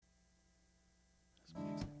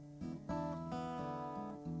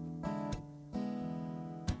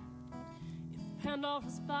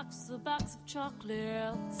Pandora's box, a box of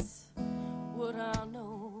chocolates. Would I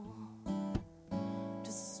know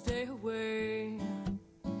to stay away?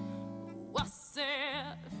 I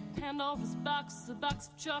said, if Pandora's box, a box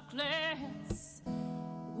of chocolates,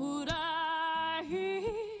 would I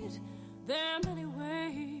eat them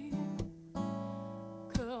anyway?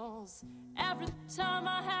 'Cause every time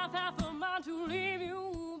I have half a mind to leave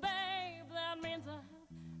you, babe, that means I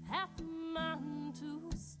have half a mind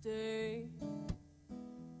to stay.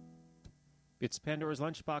 It's Pandora's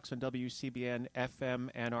Lunchbox on WCBN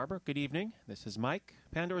FM Ann Arbor. Good evening. This is Mike.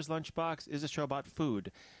 Pandora's Lunchbox is a show about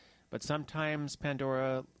food, but sometimes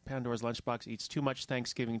Pandora's Lunchbox eats too much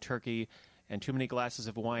Thanksgiving turkey and too many glasses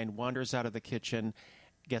of wine, wanders out of the kitchen,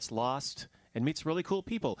 gets lost, and meets really cool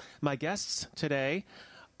people. My guests today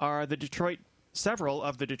are several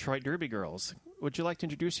of the Detroit Derby Girls. Would you like to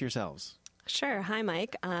introduce yourselves? Sure. Hi,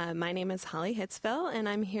 Mike. My name is Holly Hitzfeld, and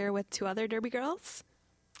I'm here with two other Derby Girls.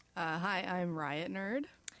 Hi, I'm Riot Nerd.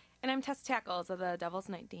 And I'm Tess Tackles of the Devil's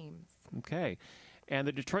Night Dames. Okay. And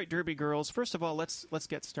the Detroit Derby Girls, first of all, let's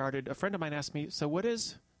get started. A friend of mine asked me, so what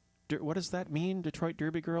does that mean, Detroit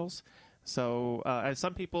Derby Girls? So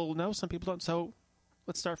some people know, some people don't. So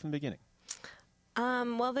let's start from the beginning.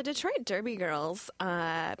 Well, the Detroit Derby Girls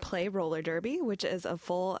play roller derby, which is a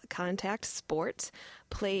full contact sport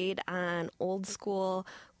played on old school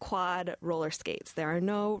quad roller skates. There are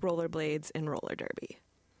no rollerblades in roller derby.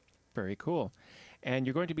 Very cool. And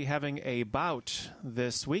you're going to be having a bout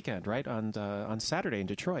this weekend, right, on Saturday in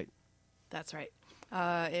Detroit. That's right.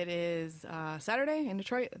 It is Saturday in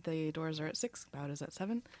Detroit. The doors are at 6. Bout is at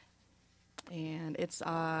 7. And it's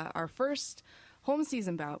our first home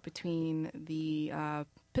season bout between the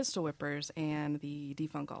Pistol Whippers and the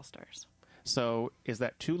Defunct All-Stars. So is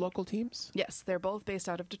that two local teams? Yes, they're both based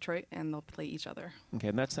out of Detroit, and they'll play each other. Okay,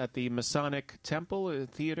 and that's at the Masonic Temple,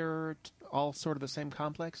 theater, all sort of the same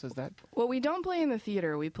complex? Is that? Well, we don't play in the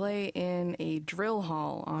theater. We play in a drill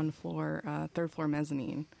hall on third floor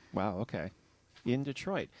mezzanine. Wow, okay. In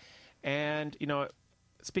Detroit. And,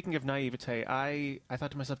 speaking of naivete, I thought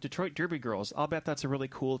to myself, Detroit Derby Girls, I'll bet that's a really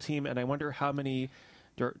cool team, and I wonder how many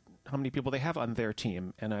people they have on their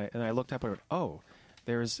team. And I looked up and went, oh,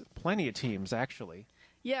 there's plenty of teams, actually.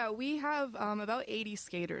 Yeah, we have about 80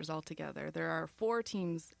 skaters altogether. There are 4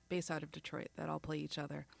 teams based out of Detroit that all play each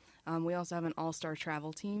other. We also have an all-star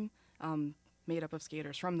travel team made up of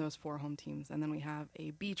skaters from those 4 home teams. And then we have a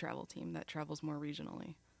B travel team that travels more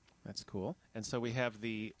regionally. That's cool. And so we have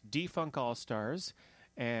the Defunct All-Stars.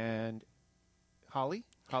 And Holly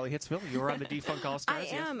Hitzfeld, you were on the Defunct All-Stars?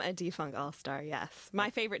 I am a Defunct All-Star, yes. My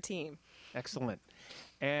favorite team. Excellent.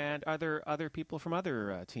 And are there other people from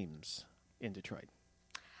other teams in Detroit?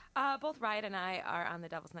 Both Riot and I are on the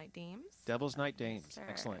Devil's Night Dames. Devil's Night Dames. Sir.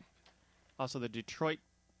 Excellent. Also the Detroit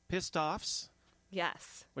Pistoffs.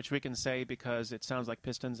 Yes. Which we can say because it sounds like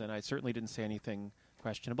Pistons, and I certainly didn't say anything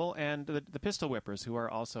questionable. And the Pistol Whippers, who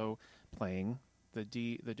are also playing the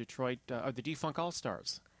Detroit, the Defunct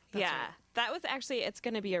All-Stars. That's right. That was actually, it's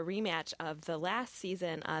going to be a rematch of the last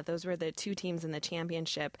season. Those were the 2 teams in the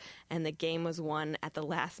championship, and the game was won at the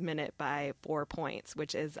last minute by 4 points,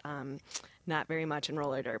 which is not very much in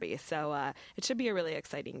roller derby. So it should be a really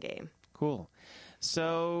exciting game. Cool.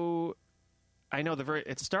 So I know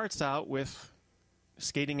it starts out with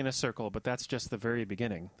skating in a circle, but that's just the very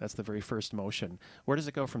beginning. That's the very first motion. Where does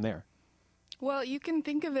it go from there? Well, you can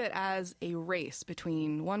think of it as a race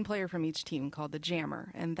between one player from each team called the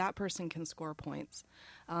jammer, and that person can score points.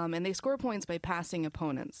 And they score points by passing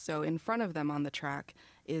opponents. So in front of them on the track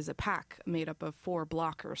is a pack made up of 4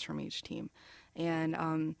 blockers from each team.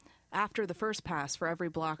 And after the first pass, for every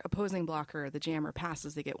opposing blocker the jammer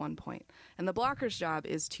passes, they get 1 point. And the blocker's job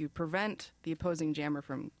is to prevent the opposing jammer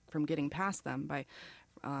from getting past them by,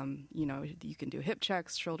 you can do hip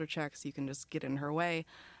checks, shoulder checks, you can just get in her way.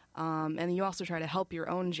 And you also try to help your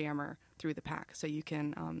own jammer through the pack. So you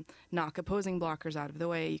can knock opposing blockers out of the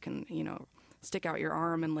way. You can, stick out your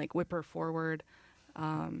arm and whip her forward.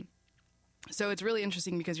 So it's really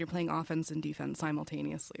interesting because you're playing offense and defense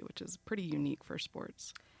simultaneously, which is pretty unique for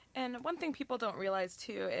sports. And one thing people don't realize,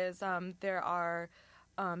 too, is there are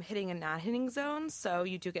hitting and not hitting zones, so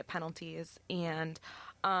you do get penalties. And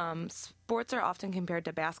sports are often compared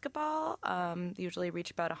to basketball. They usually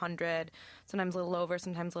reach about 100, sometimes a little over,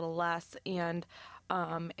 sometimes a little less. And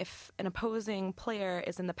if an opposing player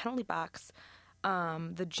is in the penalty box,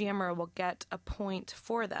 the jammer will get a point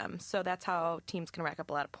for them. So that's how teams can rack up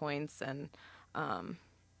a lot of points and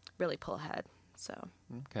really pull ahead. So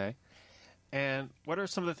okay. And what are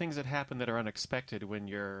some of the things that happen that are unexpected when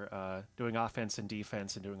you're doing offense and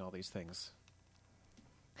defense and doing all these things?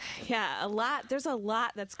 Yeah, a lot. There's a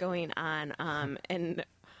lot that's going on, and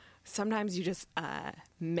sometimes you just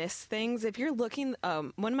miss things. If you're looking,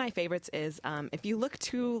 one of my favorites is if you look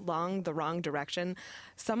too long the wrong direction,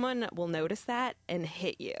 someone will notice that and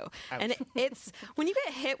hit you. Ouch. And it's when you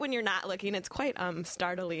get hit when you're not looking, it's quite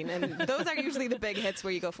startling. And those are usually the big hits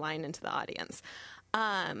where you go flying into the audience.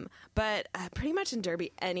 But pretty much in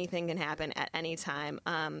Derby, anything can happen at any time.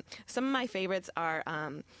 Some of my favorites are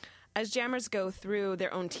as jammers go through,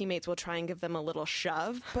 their own teammates will try and give them a little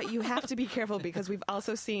shove, but you have to be careful because we've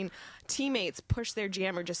also seen teammates push their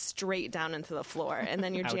jammer just straight down into the floor, and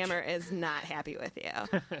then your Ouch. jammer is not happy with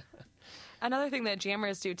you. Another thing that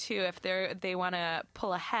jammers do too, if they want to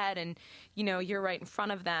pull ahead and you're right in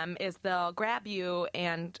front of them, is they'll grab you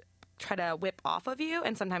and try to whip off of you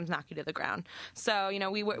and sometimes knock you to the ground. So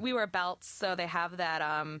we wear belts, so they have that.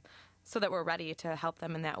 So that we're ready to help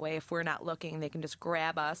them in that way. If we're not looking, they can just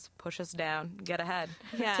grab us, push us down, get ahead,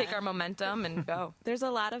 take our momentum, and go. There's a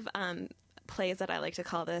lot of plays that I like to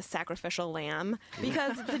call the sacrificial lamb,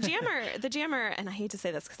 because the jammer, and I hate to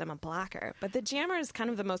say this because I'm a blocker, but the jammer is kind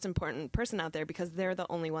of the most important person out there because they're the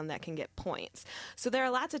only one that can get points. So there are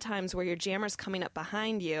lots of times where your jammer's coming up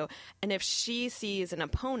behind you, and if she sees an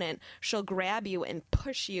opponent, she'll grab you and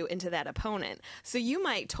push you into that opponent. So you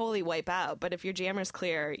might totally wipe out, but if your jammer's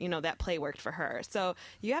clear, that play worked for her. So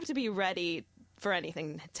you have to be ready for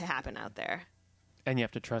anything to happen out there. And you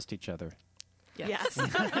have to trust each other. Yes.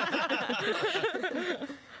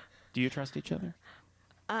 Do you trust each other?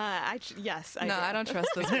 Yes. I No, do. I don't trust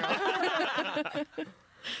this girl.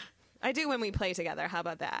 I do when we play together. How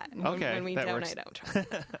about that? Okay, When we that don't, works. I don't trust.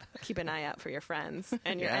 Keep an eye out for your friends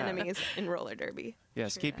and your Yeah. enemies in roller derby.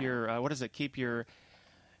 Yes. True Keep that. your what is it? Keep your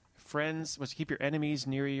friends. Keep your enemies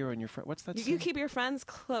near you and your friend. What's that? You saying? keep your friends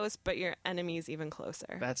close, but your enemies even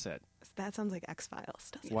closer. That's it. That sounds like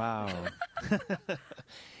X-Files, doesn't it? Wow.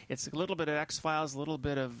 It's a little bit of X-Files, a little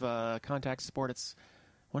bit of contact sport. It's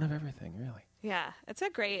one of everything, really. Yeah, it's a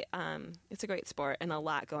great sport and a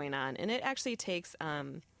lot going on, and it actually takes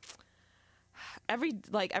every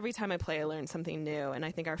time I play, I learn something new, and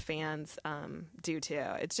I think our fans do too.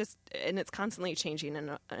 It's just, and it's constantly changing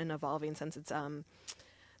and evolving since it's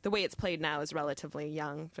the way it's played now is relatively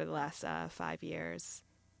young for the last 5 years.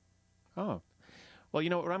 Oh. Well,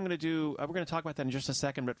 what I'm going to do, we're going to talk about that in just a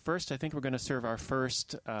second, but first I think we're going to serve our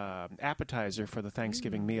first appetizer for the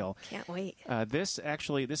Thanksgiving meal. Can't wait. This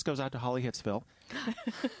goes out to Holly Hitsville.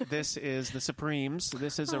 This is the Supremes.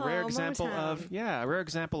 This is a rare Oh, example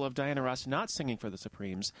Motown. of Diana Ross not singing for the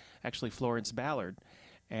Supremes, actually Florence Ballard.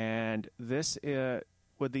 And this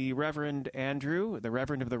with the Reverend Andrew, the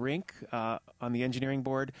Reverend of the Rink, on the engineering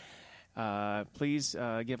board. Please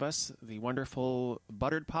give us the wonderful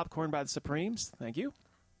buttered popcorn by the Supremes. Thank you.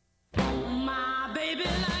 My baby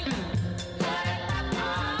like me.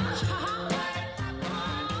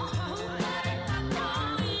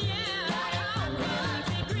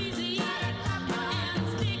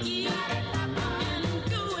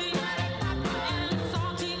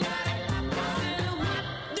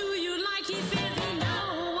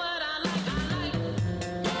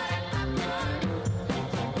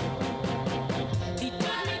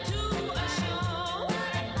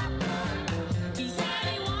 He said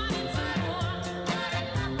he wanted some more.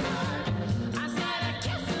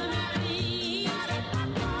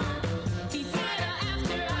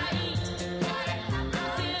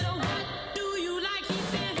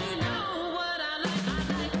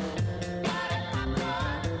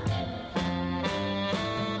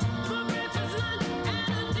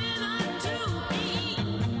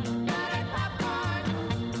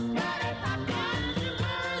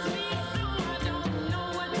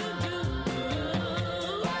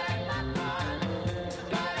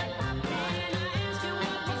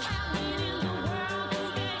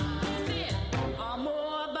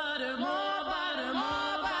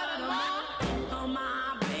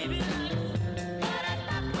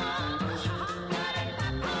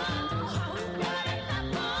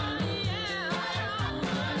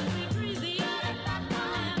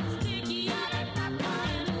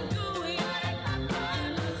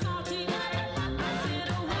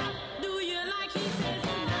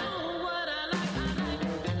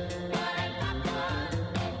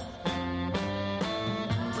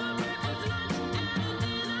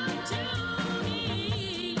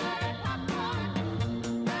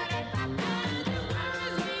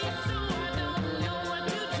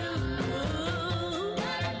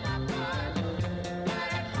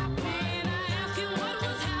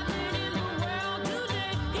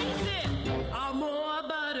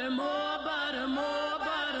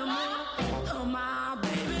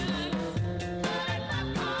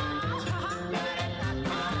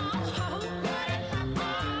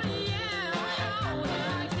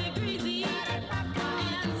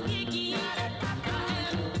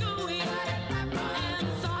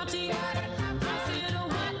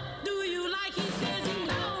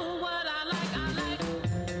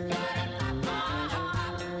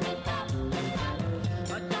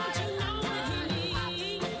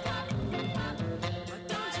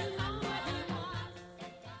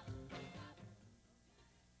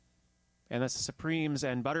 And that's Supremes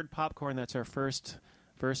and buttered popcorn. That's our first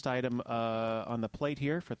item on the plate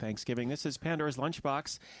here for Thanksgiving. This is Pandora's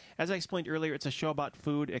Lunchbox. As I explained earlier, it's a show about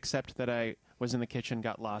food, except that I was in the kitchen,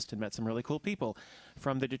 got lost, and met some really cool people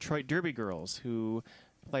from the Detroit Derby Girls, who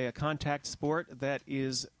play a contact sport that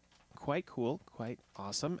is quite cool, quite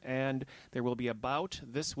awesome. And there will be a bout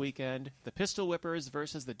this weekend, the Pistol Whippers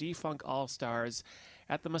versus the D-Funk All-Stars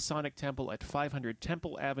at the Masonic Temple at 500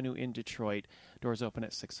 Temple Avenue in Detroit. Doors open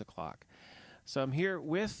at 6 o'clock. So I'm here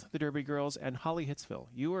with the Derby Girls and Holly Hitsville.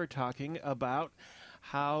 You were talking about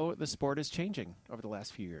how the sport is changing over the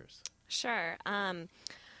last few years. Sure.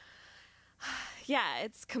 Yeah,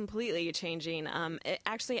 it's completely changing.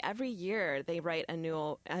 Actually, every year they write a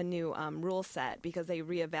new rule set because they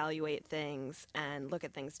reevaluate things and look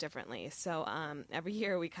at things differently. So every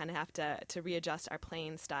year we kind of have to readjust our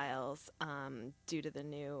playing styles due to the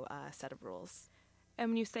new set of rules.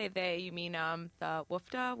 And when you say they, you mean the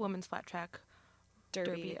WFDA, Women's Flat Track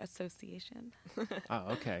Derby Association.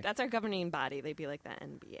 Oh, okay. That's our governing body. They'd be like the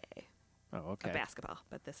NBA Oh, okay. of basketball,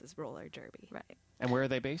 but this is roller derby. Right. And where are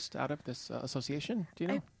they based out of, this association? Do you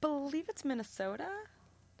know? I believe it's Minnesota.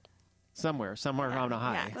 Somewhere around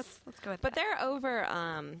Ohio. Yeah. Let's go with But that. they're over,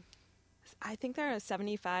 I think there are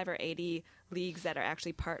 75 or 80 leagues that are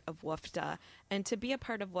actually part of WFDA. And to be a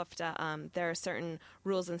part of WFDA, there are certain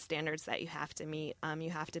rules and standards that you have to meet. You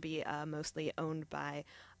have to be mostly owned by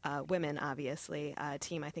women, obviously.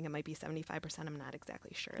 Team, I think it might be 75%. I'm not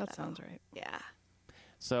exactly sure. That though. sounds right. Yeah.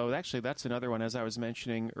 So actually, that's another one. As I was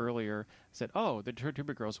mentioning earlier, I said, oh, the Detroit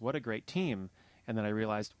Derby Girls, what a great team. And then I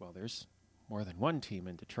realized, well, there's more than one team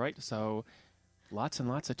in Detroit. So lots and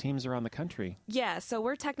lots of teams around the country. Yeah, so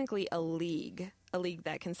we're technically a league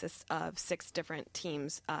that consists of 6 different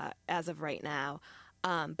teams as of right now.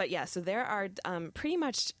 But yeah, so there are pretty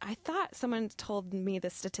much, I thought someone told me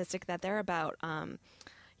the statistic that there are about,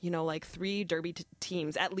 like 3 derby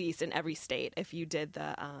teams at least in every state if you did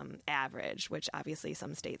the average, which obviously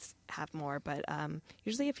some states have more. But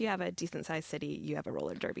usually if you have a decent-sized city, you have a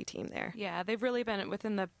roller derby team there. Yeah, they've really been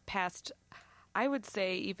within the past, I would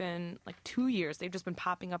say even like 2 years, they've just been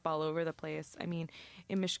popping up all over the place. I mean,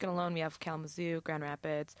 in Michigan alone, we have Kalamazoo, Grand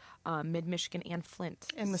Rapids, Mid-Michigan, and Flint.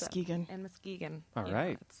 And Muskegon. All Yeah,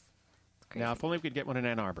 right. it's crazy. Now, if only we could get one in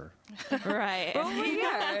Ann Arbor. Right. Well, we're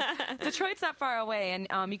here. Detroit's not far away, and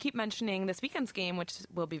you keep mentioning this weekend's game, which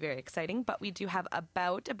will be very exciting, but we do have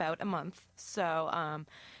about a month. So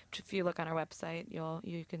if you look on our website,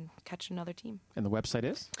 you can catch another team. And the website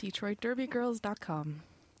is? DetroitDerbyGirls.com.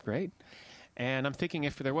 Great. And I'm thinking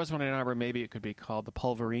if there was one in Ann Arbor, maybe it could be called the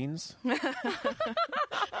Pulverines.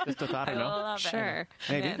 Just a thought, I know. love it. Sure.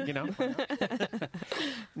 Maybe,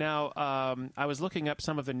 Now, I was looking up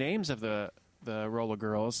some of the names of the Roller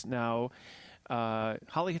Girls. Now,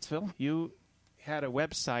 Holly Hitsville, you had a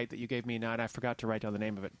website that you gave me now, and I forgot to write down the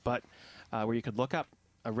name of it, but where you could look up,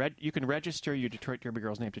 you can register your Detroit Derby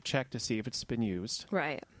Girls name to check to see if it's been used,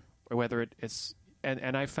 Right. or whether it's...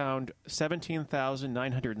 And I found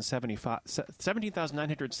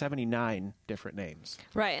 17,979 different names.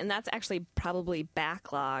 Right, and that's actually probably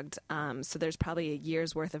backlogged. So there's probably a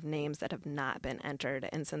year's worth of names that have not been entered.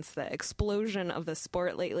 And since the explosion of the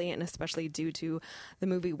sport lately, and especially due to the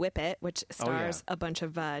movie Whip It, which stars a bunch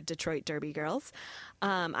of Detroit Derby girls,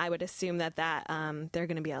 I would assume that there are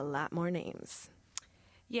going to be a lot more names.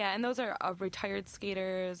 Yeah, and those are retired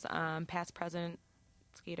skaters, past, present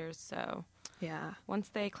skaters, so... Yeah. Once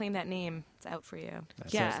they claim that name, it's out for you.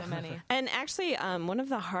 Yeah. So many. And actually, one of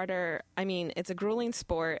the harder, it's a grueling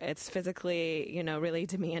sport. It's physically, really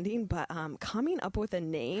demanding, but coming up with a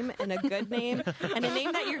name and a good name and a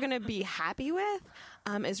name that you're going to be happy with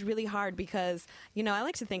is really hard because, I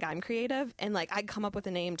like to think I'm creative and I'd come up with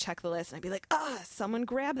a name, check the list, and I'd be like, someone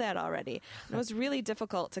grabbed that already. And it was really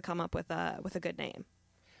difficult to come up with a good name.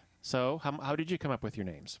 So how did you come up with your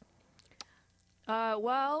names?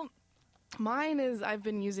 Well, mine is, I've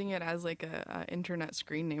been using it as a internet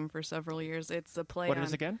screen name for several years. It's a play What on...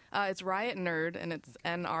 is it again? It's Riot Nerd, and it's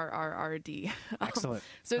NRRRD. Excellent.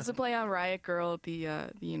 So it's a play on Riot Girl,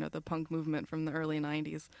 the punk movement from the early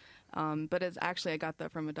 90s. But it's actually, I got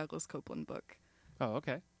that from a Douglas Copeland book. Oh,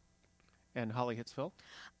 okay. And Holly Hitsville?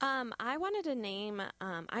 I wanted a name.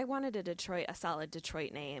 I wanted a solid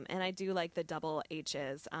Detroit name, and I do like the double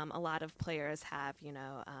H's. A lot of players have,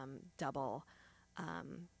 double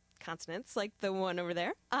consonants, like the one over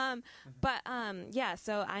there. But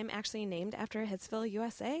so I'm actually named after Hitsville,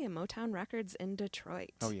 USA, and Motown Records in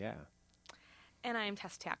Detroit. Oh, yeah. And I'm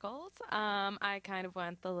Tess Tackles. I kind of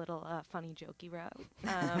went the little funny, jokey route.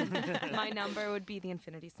 My number would be the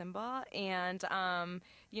infinity symbol. And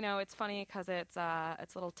it's funny because it's a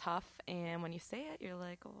little tough, and when you say it, you're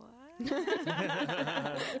like, what?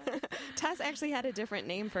 Tess actually had a different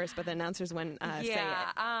name first, but the announcers wouldn't say it.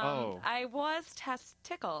 I was Tess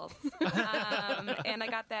Tickles, and I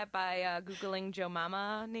got that by Googling Joe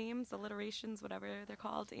Mama names, alliterations, whatever they're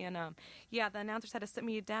called. And the announcers had to sit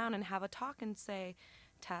me down and have a talk and say,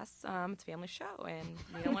 Tess, it's a family show, and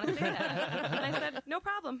we don't want to say that. And I said, no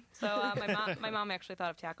problem. So my mom actually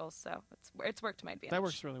thought of Tackles, so it's worked to my advantage. That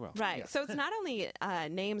works really well. Right. Yeah. So it's not only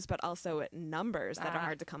names, but also numbers that are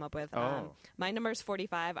hard to come up with. Oh. My number is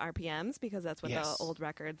 45 RPMs because that's what Yes. the old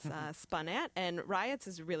records spun at. And Riot's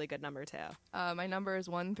is a really good number, too. My number is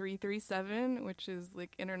 1337, which is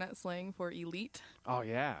like internet slang for elite. Oh,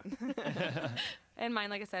 yeah. And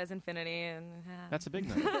mine, like I said, is Infinity, and That's a big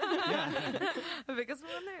number. Yeah. the biggest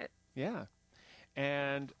one there. Yeah.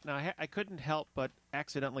 And now I couldn't help but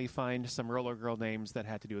accidentally find some roller girl names that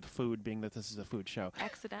had to do with food, being that this is a food show.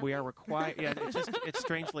 Accidentally? We are required. Yeah, it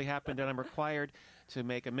strangely happened, and I'm required to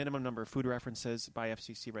make a minimum number of food references by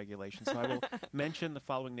FCC regulation. So I will mention the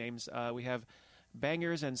following names. We have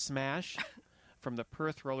Bangers and Smash from the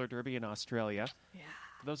Perth Roller Derby in Australia. Yeah.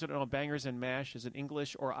 For those who don't know, Bangers and Mash is an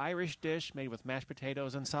English or Irish dish made with mashed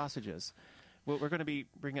potatoes and sausages. We're going to be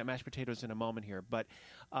bringing up mashed potatoes in a moment here, but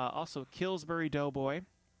also Killsbury Doughboy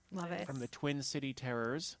Love it. from the Twin City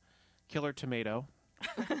Terrors, Killer Tomato,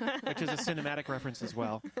 which is a cinematic reference as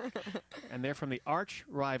well, and they're from the arch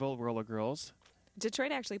rival Roller Girls.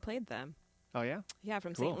 Detroit actually played them. Oh yeah, Yeah,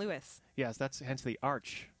 from Cool. St. Louis. yes, that's hence the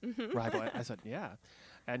arch rival. I said yeah,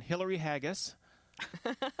 and Hillary Haggis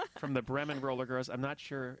from the Bremen Roller Girls. I'm not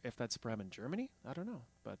sure if that's Bremen, Germany. I don't know,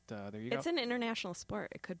 but there you go. It's an international sport.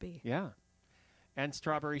 It could be. Yeah. And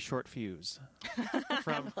Strawberry Short Fuse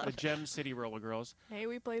from the Gem City Roller Girls. Hey,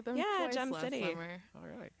 we played them Yeah, twice Gem last City. summer. All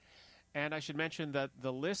right. And I should mention that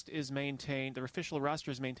the list is maintained, the official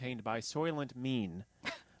roster is maintained by Soylent Mean,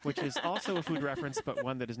 which is also a food reference, but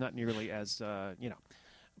one that is not nearly as,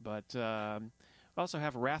 But we also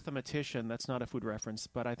have Wrathematician. That's not a food reference,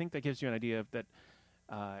 but I think that gives you an idea of that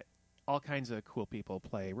all kinds of cool people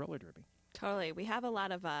play roller derby. Totally. We have a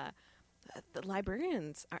lot of the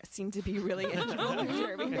librarians seem to be really into roller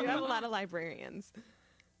derby. We have a lot of librarians.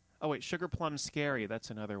 Oh, wait, Sugar Plum Scary. That's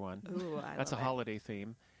another one. Ooh, That's a love it. holiday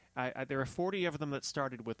theme. There are 40 of them that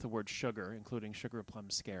started with the word sugar, including Sugar Plum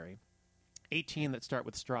Scary. 18 that start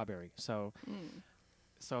with strawberry. So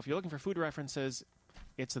if you're looking for food references,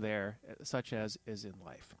 it's there, such as is in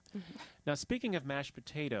life. Now, speaking of mashed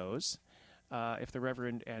potatoes, if the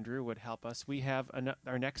Reverend Andrew would help us, we have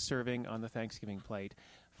our next serving on the Thanksgiving plate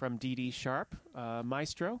from Dee Dee Sharp.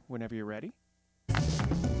 Maestro, whenever you're ready. Mashed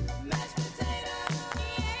potatoes,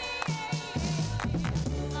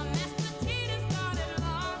 mashed potatoes started a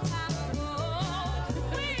long time ago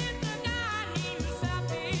with a guy named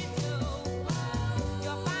Sloppy Joe.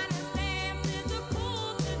 Your finest dance is a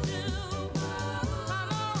cool to do. Come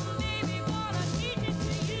on, baby, wanna teach it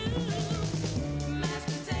to you. Mashed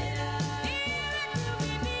potatoes,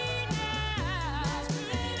 we need now. Mashed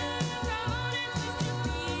potatoes, come on and twist your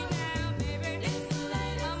feet now, baby. It's the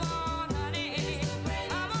latest. Come on, honey.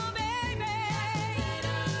 Come on, baby.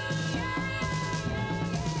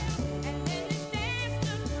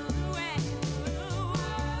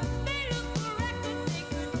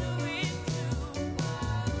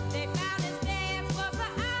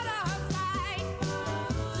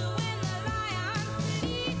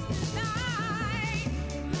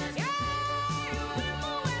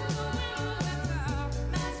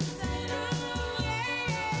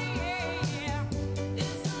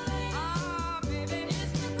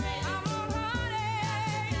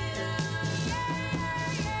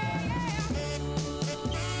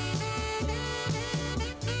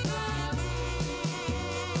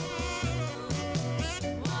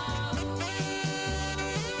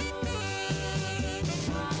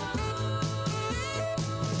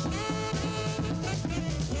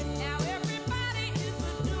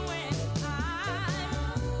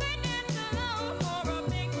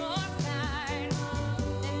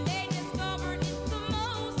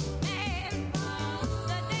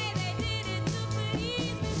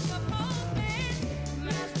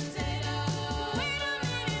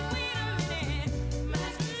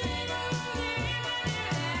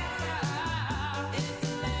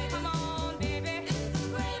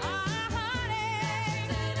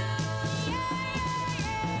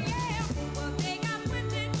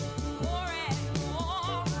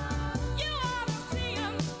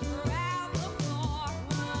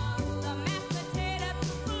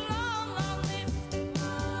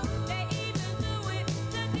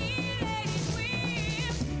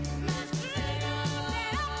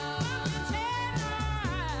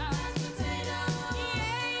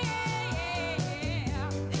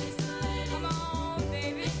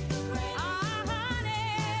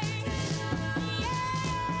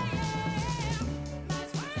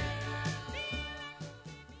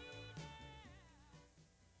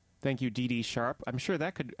 Thank you, Dee Dee Sharp. I'm sure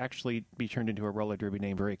that could actually be turned into a roller derby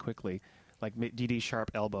name very quickly, like Dee Dee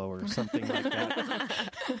Sharp Elbow or something like that.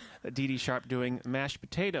 Dee Dee Sharp doing mashed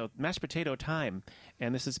potato time.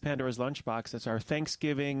 And this is Pandora's Lunchbox. It's our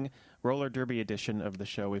Thanksgiving roller derby edition of the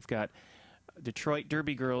show. We've got Detroit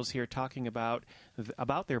Derby girls here talking about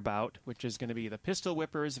their bout, which is going to be the Pistol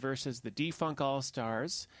Whippers versus the D-Funk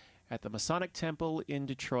All-Stars at the Masonic Temple in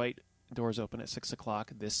Detroit. Doors open at 6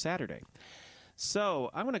 o'clock this Saturday. So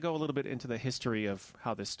I'm going to go a little bit into the history of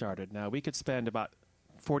how this started. Now, we could spend about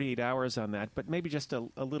 48 hours on that, but maybe just a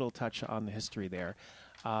little touch on the history there.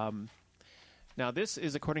 Now, this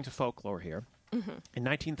is according to folklore here. In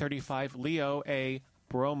 1935, Leo A.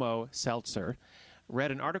 Bromo Seltzer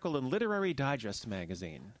read an article in Literary Digest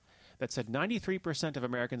magazine that said 93% of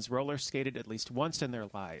Americans roller skated at least once in their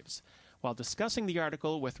lives. While discussing the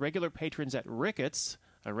article with regular patrons at Ricketts,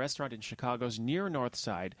 a restaurant in Chicago's near North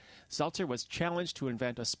Side, Seltzer was challenged to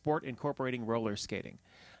invent a sport incorporating roller skating.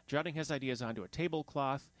 Jotting his ideas onto a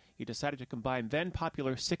tablecloth, he decided to combine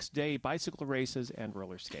then-popular six-day bicycle races and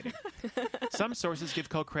roller skating. Some sources give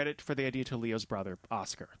co-credit for the idea to Leo's brother,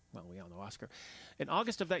 Oscar. Well, we all know Oscar. In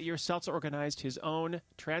August of that year, Seltzer organized his own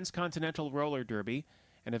Transcontinental Roller Derby,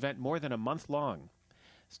 an event more than a month long.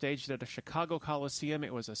 Staged at a Chicago Coliseum,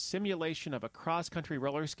 it was a simulation of a cross-country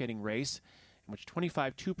roller skating race in which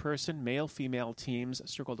 25 two-person male-female teams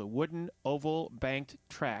circled a wooden, oval, banked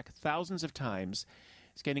track thousands of times,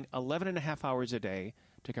 skating 11 and a half hours a day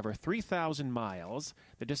to cover 3,000 miles,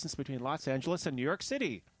 the distance between Los Angeles and New York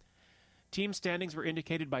City. Team standings were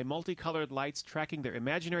indicated by multicolored lights tracking their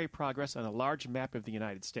imaginary progress on a large map of the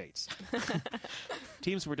United States.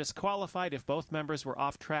 Teams were disqualified if both members were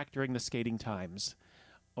off track during the skating times.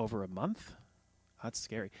 Over a month? That's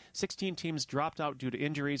scary. 16 teams dropped out due to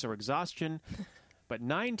injuries or exhaustion, but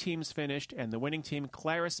 9 teams finished, and the winning team,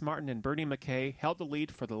 Clarice Martin and Bernie McKay, held the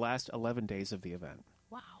lead for the last 11 days of the event.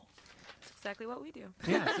 Wow. That's exactly what we do.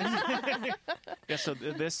 Yeah. Yeah, so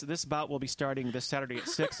this bout will be starting this Saturday at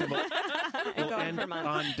 6 and will going end for months.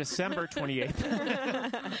 on December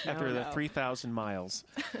 28th after the 3,000 miles.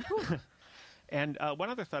 And one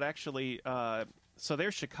other thought, actually, so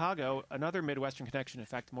there's Chicago, another Midwestern connection, in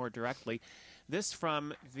fact, more directly. This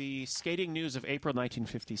from the Skating News of April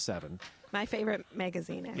 1957. My favorite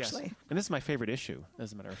magazine, actually. Yes. And this is my favorite issue,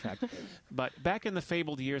 as a matter of fact. But back in the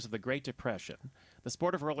fabled years of the Great Depression, the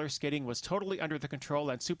sport of roller skating was totally under the control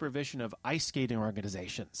and supervision of ice skating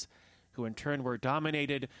organizations, who in turn were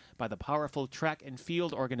dominated by the powerful track and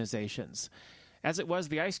field organizations. As it was,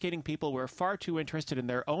 the ice skating people were far too interested in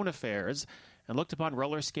their own affairs and looked upon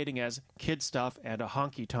roller skating as kid stuff and a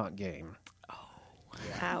honky-tonk game.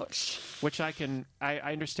 Ouch. Which I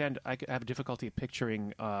understand. I have difficulty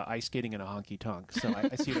picturing ice skating in a honky tonk, so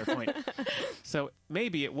I see their point. So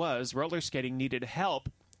maybe it was roller skating needed help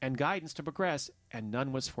and guidance to progress, and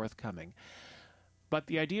none was forthcoming. But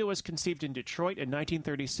the idea was conceived in Detroit in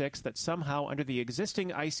 1936 that somehow, under the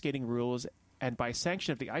existing ice skating rules and by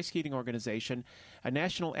sanction of the Ice Skating Organization, a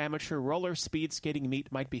national amateur roller speed skating meet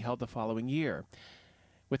might be held the following year.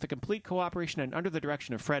 With the complete cooperation and under the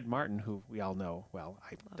direction of Fred Martin, who we all know, well,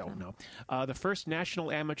 I don't know, the first National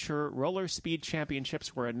Amateur Roller Speed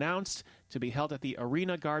Championships were announced to be held at the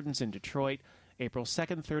Arena Gardens in Detroit, April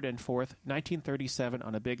 2nd, 3rd, and 4th, 1937,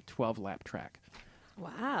 on a big 12-lap track.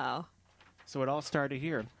 Wow. So it all started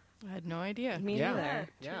here. I had no idea. Me Yeah. neither.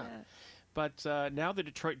 Yeah. But now the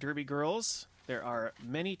Detroit Derby girls, there are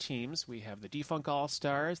many teams. We have the D-Funk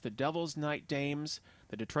All-Stars, the Devil's Night Dames,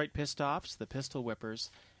 the Detroit Pistoffs, the Pistol Whippers,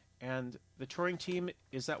 and the touring team.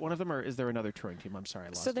 Is that one of them, or is there another touring team? I'm sorry, I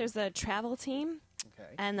lost So it. there's a travel team,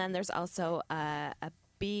 Okay. and then there's also a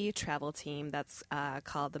B travel team that's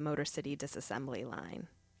called the Motor City Disassembly Line.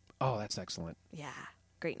 Oh, that's excellent. Yeah,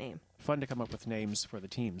 great name. Fun to come up with names for the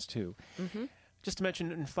teams, too. Mm-hmm. Just to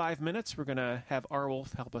mention, in 5 minutes, we're going to have R.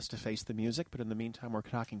 Wolf help us to face the music, but in the meantime, we're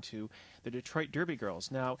talking to the Detroit Derby girls.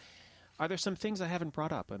 Now, are there some things I haven't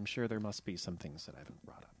brought up? I'm sure there must be some things that I haven't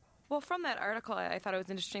brought up. Well, from that article, I thought it was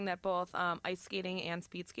interesting that both ice skating and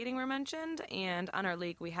speed skating were mentioned. And on our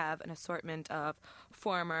league, we have an assortment of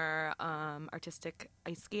former artistic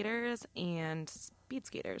ice skaters and speed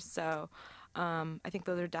skaters. So I think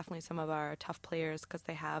those are definitely some of our tough players because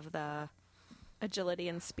they have the Agility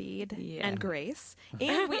and speed Yeah. and grace.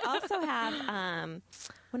 And we also have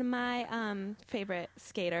one of my favorite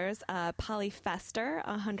skaters, Polly Fester,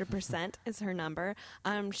 100% is her number.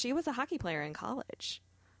 She was a hockey player in college.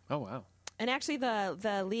 Oh, wow. And actually,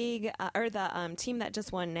 the league or the team that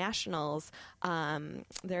just won nationals,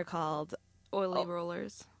 they're called oily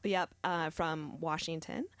rollers. Yep, from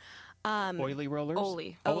Washington. Oily rollers?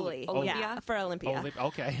 Oli. Oli. Olympia? Yeah, for Olympia.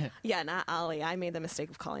 Okay. Yeah, not Ollie. I made the mistake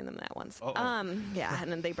of calling them that once. Uh-oh. Yeah,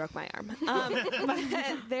 and then they broke my arm.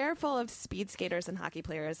 But they're full of speed skaters and hockey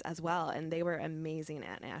players as well, and they were amazing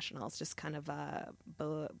at nationals. Just kind of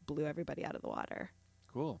blew everybody out of the water.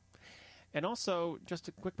 Cool. And also, just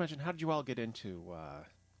a quick mention, how did you all get into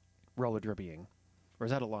roller derbying? Or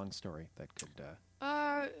is that a long story that could...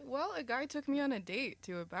 Well, a guy took me on a date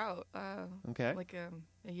to Okay. like a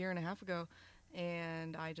year and a half ago,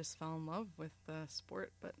 and I just fell in love with the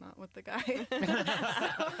sport, but not with the guy.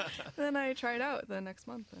 So then I tried out the next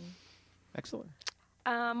month. And Excellent.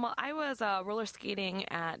 Well, I was roller skating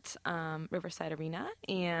at Riverside Arena,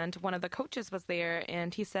 and one of the coaches was there,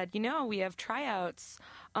 and he said, we have tryouts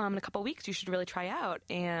in a couple weeks. You should really try out.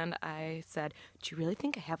 And I said, do you really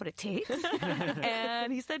think I have what it takes?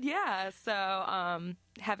 And he said, yeah. So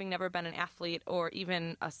having never been an athlete or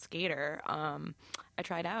even a skater, I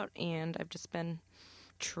tried out, and I've just been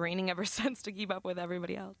training ever since to keep up with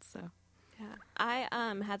everybody else. So, Yeah, I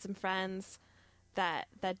had some friends that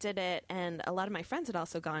did it, and a lot of my friends had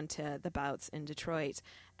also gone to the bouts in Detroit,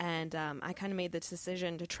 and I kind of made the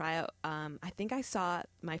decision to try out. I think I saw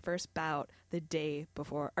my first bout the day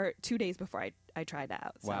before, or 2 days before I tried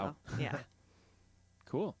out. So, Wow. Yeah.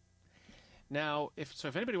 Cool. Now, if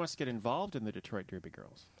anybody wants to get involved in the Detroit Derby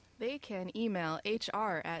Girls, they can email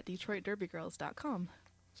hr@detroitderbygirls.com.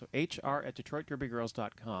 so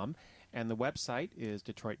hr@detroitderbygirls.com, and the website is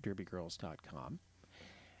detroitderbygirls.com.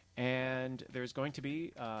 And there's going to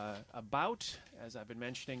be a bout, as I've been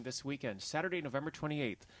mentioning, this weekend, Saturday, November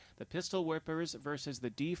 28th, the Pistol Whippers versus the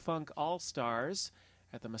D-Funk All-Stars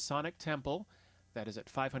at the Masonic Temple. That is at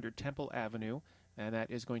 500 Temple Avenue, and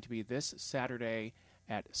that is going to be this Saturday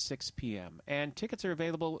at 6 p.m. And tickets are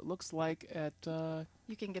available, it looks like, at... You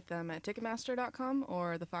can get them at Ticketmaster.com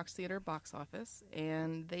or the Fox Theater box office,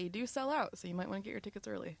 and they do sell out, so you might want to get your tickets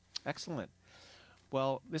early. Excellent.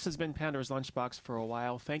 Well, this has been Pandora's Lunchbox for a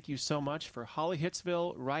while. Thank you so much for Holly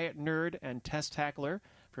Hitsville, Riot Nerd, and Tess Tackler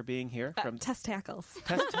for being here. From Test tackles.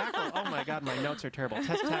 Tess Tackle. Oh, my God, my notes are terrible.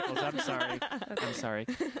 Tess Tackles, I'm sorry. I'm sorry.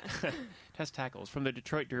 Tess Tackles from the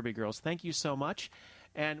Detroit Derby Girls. Thank you so much.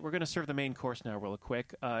 And we're going to serve the main course now real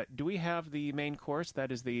quick. Do we have the main course? That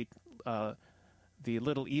is the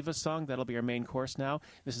Little Eva song. That'll be our main course now.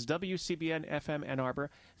 This is WCBN FM Ann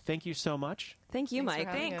Arbor. Thank you so much. Thank you, Thanks for Mike.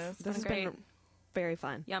 having Thanks. us. This has Great. been very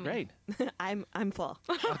fun. Yummy. Great. I'm full.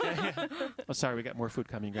 Okay. Oh, sorry, we got more food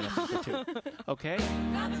coming. You're going to have to eat it too. Okay.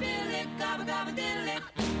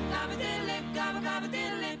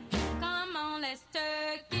 Come on, let's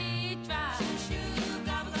turkey try.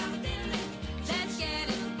 Let's get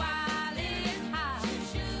it while it's hot.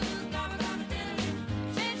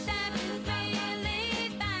 Let's have it really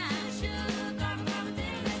fine.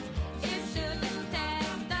 It's still the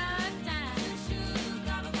test of time.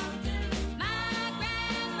 My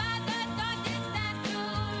grandmother taught this dance to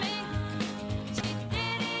me. She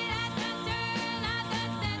did it at the turn of the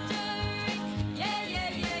century. Yeah, yeah,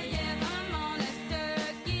 yeah, yeah. Come on, let's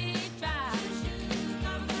turkey try.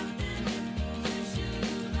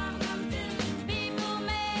 People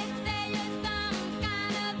may say you're some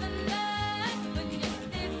kind of a nut when you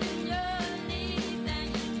stiffen your knees and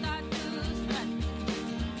you start to strut.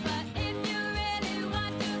 But if you really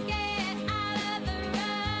want to get out of the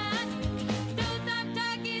rut, do some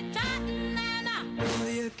turkey trotting and All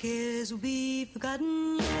your cares will be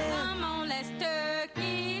forgotten, yeah. come on, let's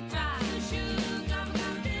turkey trot.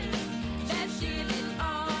 Let's give it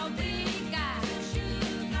all we got.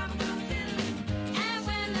 And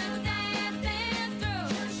when the dance is through,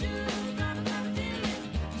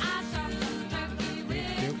 I'll talk some turkey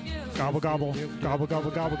with you. Gobble, gobble, gobble,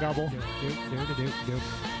 gobble, gobble, gobble.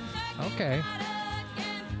 Okay.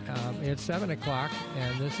 It's 7 o'clock,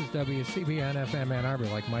 and this is WCBN FM Ann Arbor,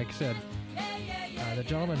 like Mike said. The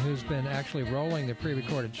gentleman who's been actually rolling the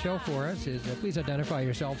pre-recorded show for us is, please identify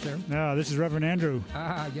yourself, sir. No, this is Reverend Andrew.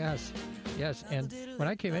 Ah, yes. Yes, and when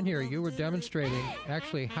I came in here, you were demonstrating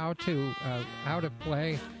actually how to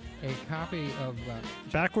play a copy of...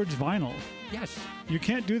 Backwards vinyl. yes. You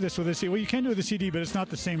can't do this with a CD. Well, you can do it with a CD, but it's not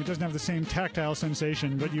the same. It doesn't have the same tactile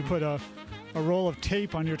sensation. But you put a roll of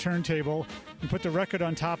tape on your turntable, you put the record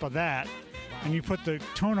on top of that, and you put the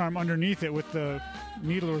tone arm underneath it with the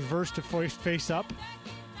needle reversed to face up.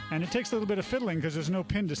 And it takes a little bit of fiddling because there's no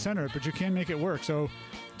pin to center it, but you can make it work. So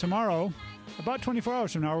tomorrow, about 24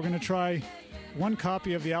 hours from now, we're going to try one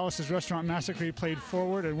copy of the Alice's Restaurant Massacre played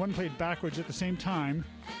forward and one played backwards at the same time.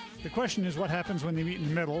 The question is what happens when they meet in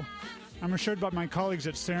the middle. I'm assured by my colleagues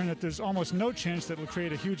at CERN that there's almost no chance that it will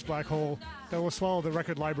create a huge black hole that will swallow the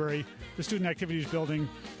record library, the student activities building,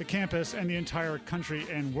 the campus, and the entire country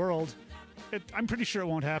and world. I'm pretty sure it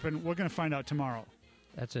won't happen. We're going to find out tomorrow.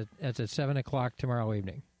 That's at 7 o'clock tomorrow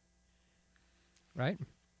evening. Right?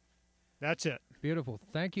 That's it. Beautiful.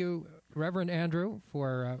 Thank you, Reverend Andrew,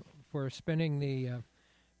 for spinning the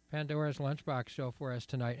Pandora's Lunchbox show for us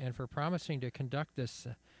tonight, and for promising to conduct this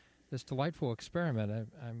delightful experiment.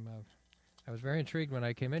 I was very intrigued when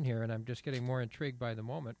I came in here, and I'm just getting more intrigued by the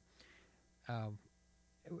moment.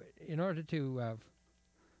 In order to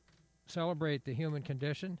celebrate the human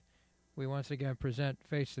condition, we once again present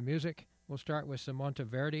Face the Music. We'll start with some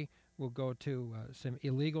Monteverdi. We'll go to some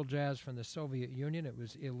illegal jazz from the Soviet Union. It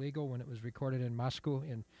was illegal when it was recorded in Moscow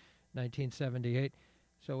in 1978.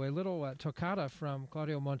 So a little toccata from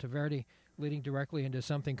Claudio Monteverdi leading directly into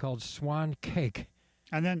something called Swan Cake.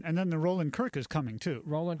 And then the Roland Kirk is coming too.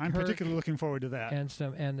 I'm particularly looking forward to that.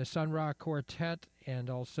 And the Sun Ra Quartet, and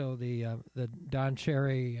also the Don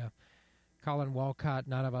Cherry, Colin Walcott,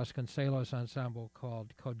 Nana Vasconcelos ensemble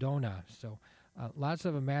called Codona. So lots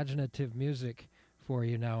of imaginative music for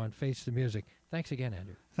you now on Face the Music. Thanks again,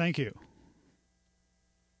 Andrew. Thank you.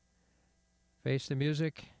 Face the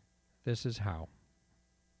Music. This is how.